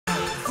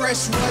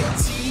fresh white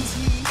tee,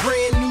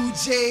 brand new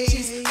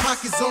J's,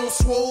 pockets on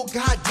swole,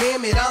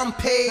 goddamn it, I'm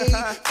paid.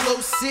 Flow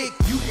sick,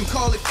 you can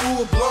call it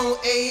full-blown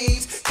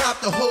AIDS.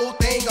 Cop the whole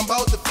thing, I'm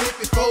about to flip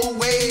it 4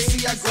 ways.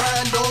 See, I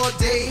grind all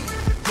day,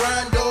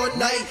 grind all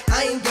night.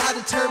 I ain't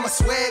gotta turn my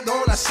swag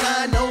on, I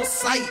shine on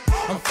sight.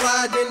 I'm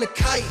fly than a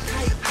kite,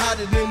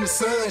 hotter than the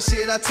sun.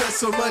 Shit, I touch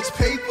so much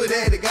paper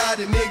that it got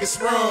a nigga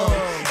sprung.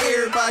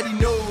 Everybody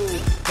know,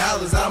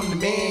 dollars, I'm the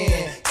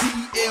man.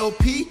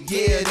 TLP,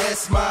 yeah,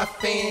 that's my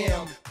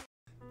fam.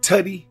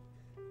 Tutty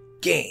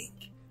gang,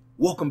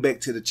 welcome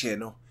back to the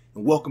channel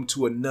and welcome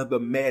to another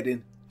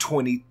Madden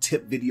 20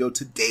 tip video.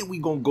 Today we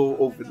gonna go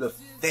over the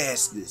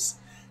fastest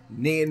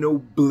Nano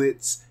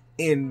Blitz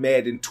in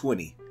Madden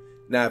 20.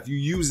 Now if you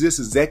use this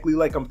exactly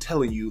like I'm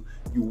telling you,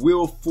 you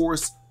will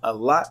force a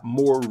lot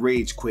more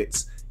rage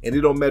quits, and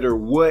it don't matter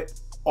what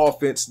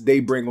offense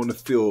they bring on the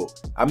field.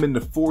 I'm in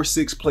the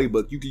 4-6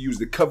 playbook. You can use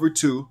the cover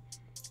 2,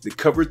 the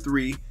cover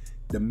 3,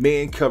 the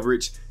man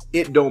coverage.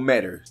 It don't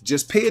matter.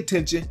 Just pay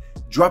attention,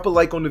 drop a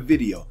like on the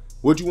video.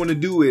 What you want to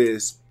do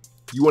is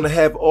you want to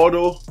have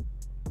auto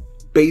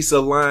base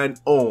align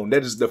on.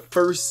 That is the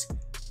first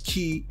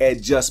key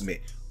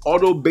adjustment.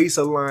 Auto base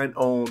align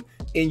on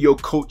in your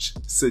coach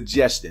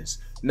suggestions.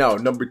 Now,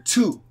 number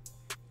 2,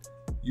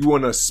 you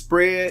want to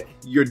spread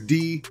your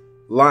D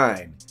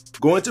line.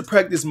 Go into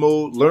practice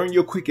mode, learn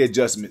your quick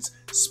adjustments,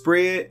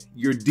 spread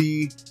your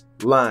D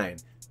line.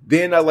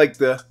 Then I like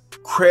to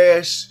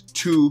crash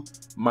to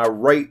my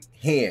right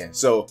hand.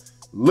 So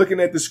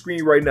looking at the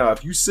screen right now,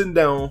 if you sitting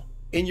down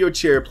in your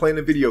chair playing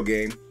a video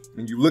game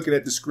and you're looking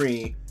at the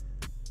screen,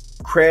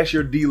 crash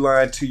your D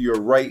line to your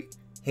right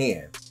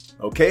hand.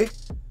 Okay?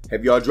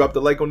 Have y'all dropped a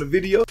like on the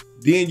video?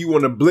 Then you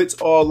want to blitz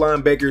all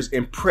linebackers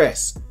and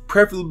press,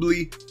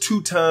 preferably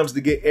 2 times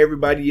to get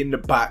everybody in the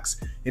box.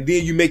 And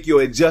then you make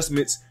your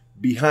adjustments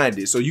behind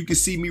it. So you can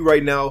see me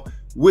right now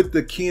with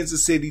the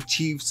Kansas City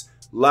Chiefs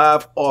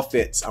live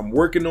offense. I'm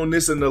working on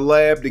this in the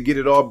lab to get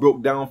it all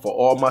broke down for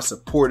all my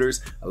supporters.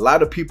 A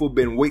lot of people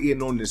been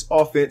waiting on this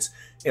offense.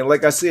 And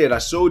like I said, I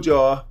showed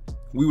y'all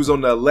we was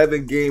on the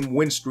 11-game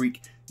win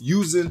streak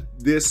using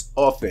this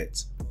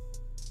offense.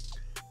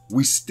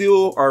 We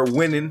still are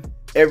winning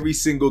every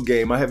single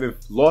game. I haven't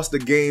lost a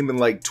game in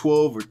like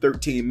 12 or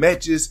 13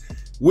 matches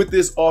with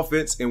this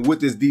offense and with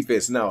this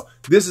defense. Now,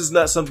 this is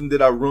not something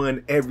that I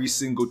run every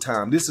single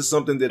time. This is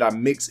something that I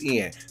mix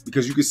in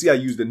because you can see I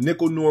use the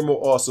nickel normal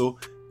also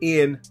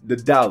in the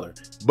dollar.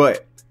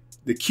 But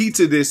the key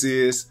to this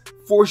is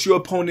force your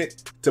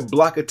opponent to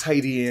block a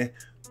tight end,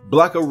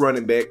 block a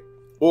running back,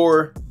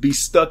 or be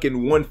stuck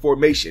in one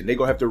formation. They're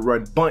gonna have to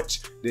run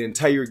bunch the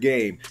entire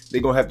game.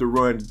 They're gonna have to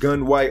run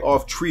gun white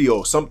off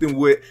trio, something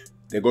with,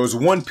 there goes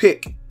 1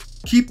 pick.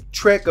 Keep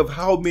track of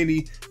how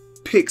many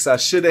picks I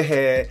should have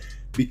had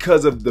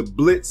because of the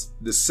blitz,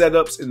 the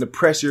setups, and the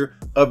pressure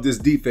of this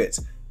defense.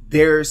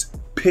 There's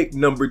pick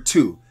number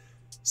 2.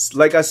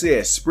 Like I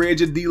said, spread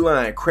your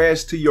D-line,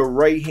 crash to your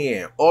right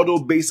hand. Auto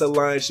base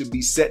align should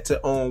be set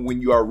to on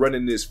when you are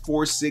running this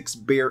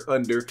 4-6 bear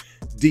under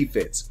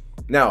defense.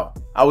 Now,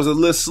 I was a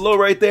little slow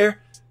right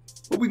there,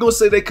 but we're gonna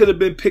say they could have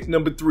been pick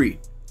number 3.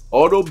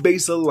 Auto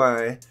base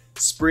align,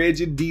 spread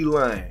your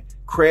D-line,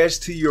 crash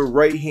to your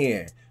right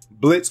hand,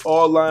 blitz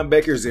all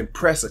linebackers and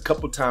press a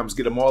couple times,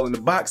 get them all in the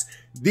box.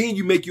 Then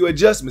you make your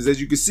adjustments. As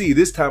you can see,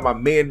 this time I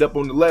manned up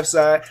on the left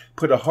side,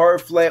 put a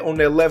hard flat on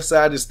that left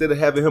side instead of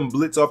having him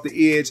blitz off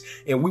the edge,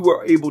 and we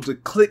were able to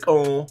click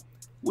on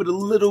with a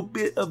little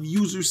bit of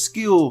user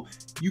skill.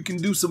 You can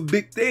do some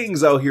big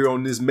things out here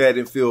on this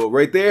Madden field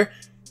right there.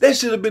 That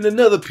should have been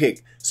another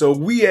pick. So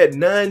we at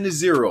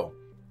 9-0.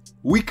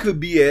 We could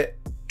be at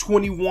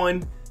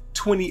 21,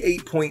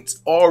 28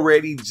 points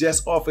already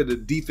just off of the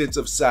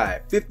defensive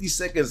side. 50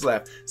 seconds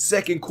left,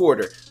 second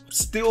quarter.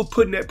 Still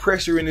putting that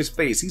pressure in his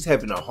face. He's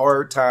having a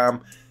hard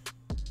time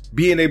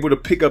being able to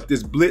pick up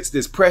this blitz,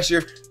 this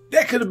pressure.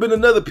 That could have been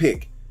another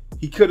pick.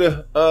 He could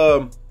have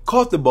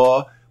caught the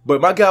ball,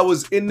 but my guy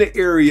was in the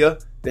area.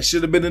 That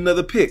should have been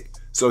another pick.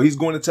 So he's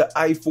going into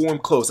I form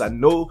close. I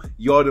know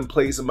y'all done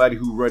played somebody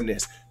who run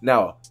this.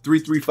 Now,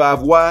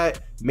 3-3-5 wide,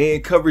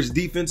 man coverage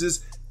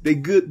defenses, they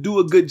do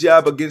a good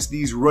job against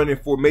these running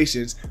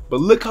formations, but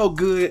look how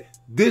good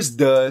this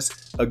does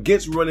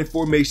against running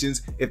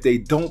formations if they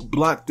don't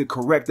block the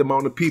correct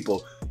amount of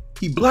people.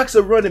 He blocks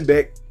a running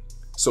back,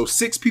 so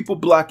 6 people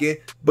blocking,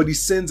 but he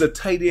sends a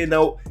tight end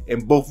out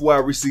and both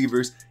wide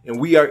receivers, and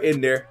we are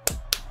in there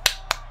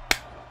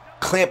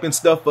clamping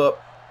stuff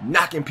up,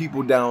 knocking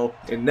people down,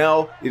 and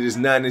now it is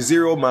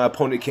 9-0. My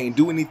opponent can't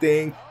do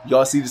anything.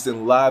 Y'all see this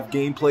in live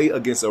gameplay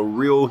against a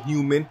real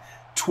human.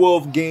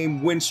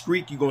 12-game win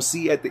streak you're gonna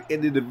see at the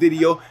end of the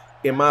video,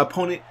 and my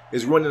opponent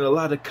is running a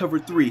lot of cover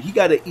 3. He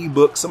got an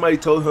ebook. Somebody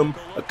told him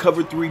a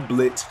cover 3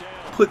 blitz,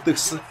 put the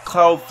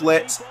cloud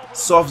flats,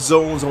 soft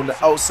zones on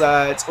the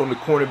outsides on the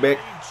cornerback.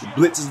 The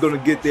blitz is gonna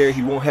get there,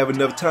 he won't have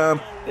enough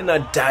time, and I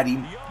dot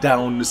him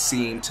down the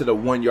seam to the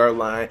 1-yard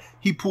line.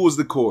 He pulls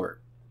the cord.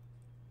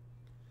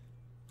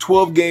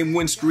 12-game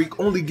win streak,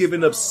 only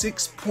giving up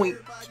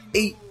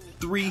 6.8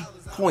 3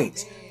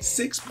 points.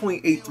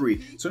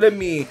 6.83. So that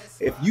means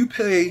if you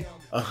play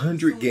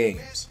 100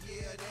 games,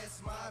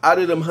 out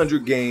of them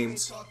 100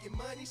 games,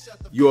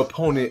 your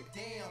opponent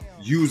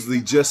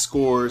usually just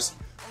scores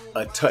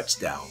a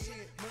touchdown.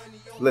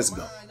 Let's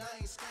go.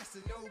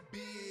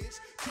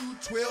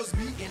 212s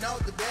beating out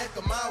the back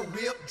of my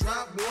whip.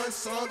 Drop one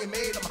song and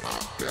made them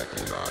hop back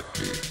on our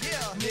dick. Yeah,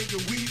 nigga,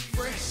 we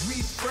fresh,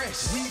 we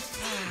fresh, we